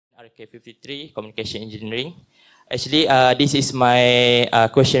RK53, Communication Engineering. Actually, this is my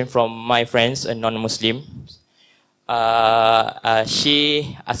question from my friends, a non-Muslim.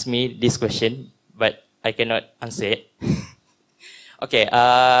 She asked me this question, but I cannot answer it. Okay,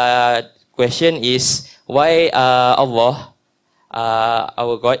 question is, why Allah,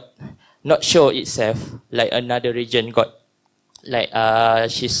 our God, not show itself like another region God? Like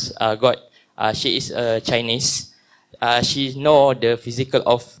she's God, she is Chinese. She know the physical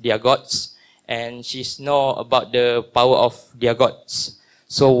of their gods, and she know about the power of their gods.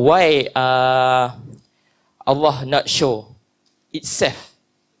 So why Allah not show itself?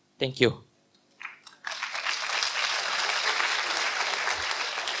 Thank you.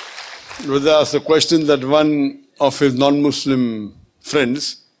 Brother asked a question that one of his non-Muslim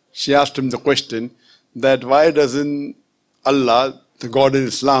friends, she asked him the question that why doesn't Allah, the God in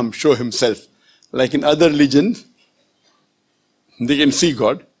Islam, show himself? Like in other religions, they can see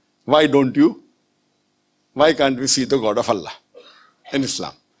God. Why don't you? Why can't we see the God of Allah in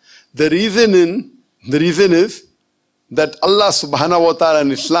Islam? The reason is that Allah subhanahu wa ta'ala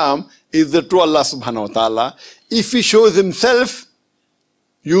in Islam is the true Allah subhanahu wa ta'ala. If He shows Himself,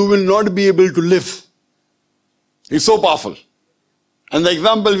 you will not be able to live. He's so powerful. And the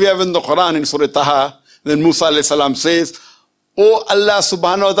example we have in the Quran in Surah Taha, when Musa alayhi salam says, "Oh Allah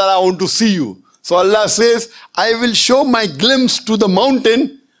subhanahu wa ta'ala, I want to see you." So Allah says, I will show my glimpse to the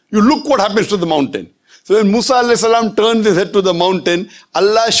mountain. You look what happens to the mountain. So when Musa alayhi salam turns his head to the mountain,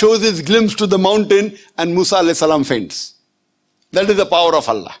 Allah shows his glimpse to the mountain and Musa alayhi salam faints. That is the power of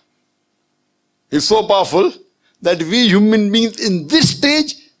Allah. He's so powerful that we human beings in this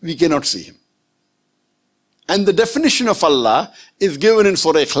stage, we cannot see Him. And the definition of Allah is given in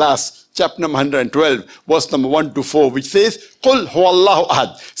Surah Ikhlas, chapter number 112, verse number 1 to 4, which says, Qul huwallahu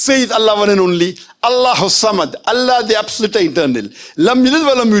ahad. Says Allah one and only, Allahu samad, Allah the absolute eternal. Lam yalid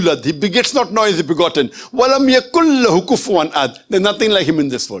wa lam yulad. He begets not, nor is he begotten. Wa lam yakul lahu kufuwan ahad. There's nothing like Him in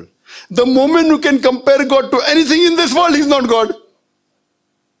this world. The moment you can compare God to anything in this world, He's not God.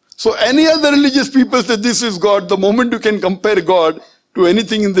 So any other religious people say this is God. The moment you can compare God to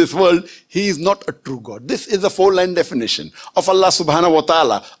anything in this world, He is not a true God. This is a 4-line definition of Allah subhanahu wa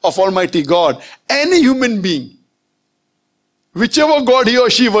ta'ala, of Almighty God. Any human being, whichever God he or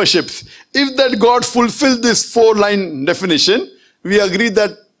she worships, if that God fulfills this 4-line definition, we agree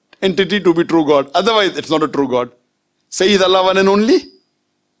that entity to be true God. Otherwise, it's not a true God. Says Allah one and only,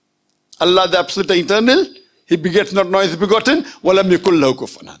 Allah the absolute eternal, He begets not, nor is begotten, walam yakul lahu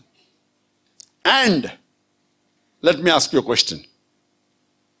kufuwan ahad. And let me ask you a question.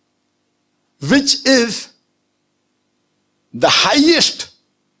 Which is the highest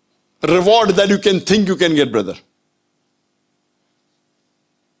reward that you can think you can get, brother?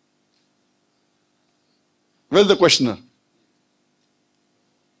 Where's the questioner?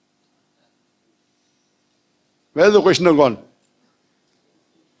 Where's the questioner gone?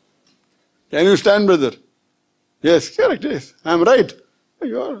 Can you stand, brother? Yes, correct, yes. I'm right.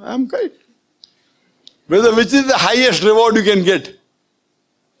 I'm right. Brother, which is the highest reward you can get?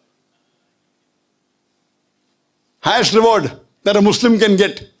 Highest reward that a Muslim can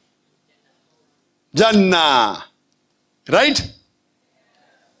get? Jannah. Right?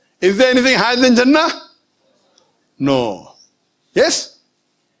 Is there anything higher than Jannah? No. Yes?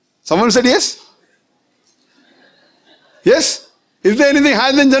 Someone said yes? Yes? Is there anything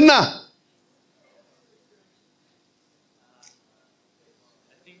higher than Jannah?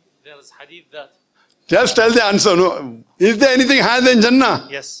 There's hadith that. Just tell the answer. No. Is there anything higher than Jannah?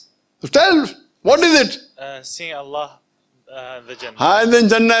 Yes. So tell. What is it? Seeing Allah, the Jannah. Higher than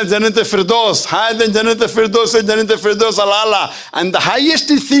Jannah is Jannat al-Firdaus. Higher than Jannat al-Firdaus is Jannat al-Firdaus al-Ala. And the highest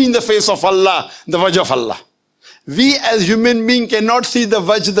is seeing the face of Allah, the wajh of Allah. We as human beings cannot see the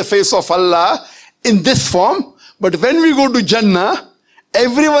wajh, the face of Allah in this form. But when we go to Jannah,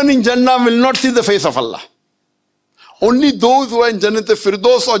 everyone in Jannah will not see the face of Allah. Only those who are in Jannat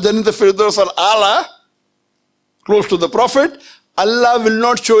al-Firdaus or Jannat al-Firdaus al-Ala, close to the Prophet, Allah will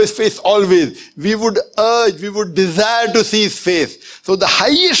not show His face always. We would urge, we would desire to see His face. So the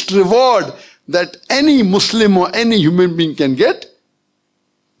highest reward that any Muslim or any human being can get,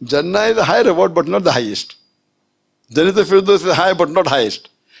 Jannah is a high reward but not the highest. Jannat al-Firdaus is high but not highest.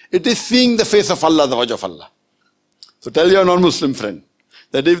 It is seeing the face of Allah, the wajh of Allah. So tell your non-Muslim friend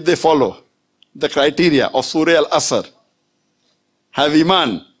that if they follow the criteria of Surah Al-Asr, have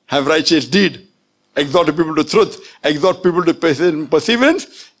Iman, have righteous deed, exhort people to truth, exhort people to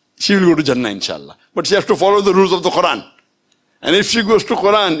perseverance, she will go to Jannah inshallah. But she has to follow the rules of the Quran. And if she goes to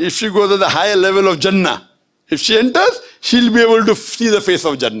Quran, if she goes at the higher level of Jannah, if she enters, she'll be able to see the face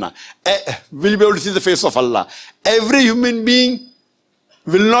of Jannah. Will be able to see the face of Allah. Every human being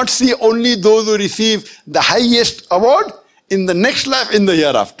will not see only those who receive the highest award in the next life, in the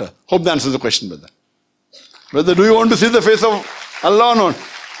hereafter. Hope that answers the question, brother. Brother, do you want to see the face of Allah or not?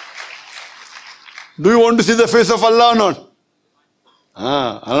 Do you want to see the face of Allah or not?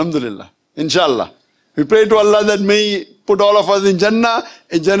 Alhamdulillah. Inshallah. We pray to Allah that may He put all of us in Jannah,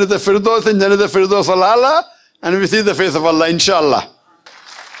 in Jannat al-Firdaus, in Jannat al-Firdaus al-Ala, and we see the face of Allah, inshallah.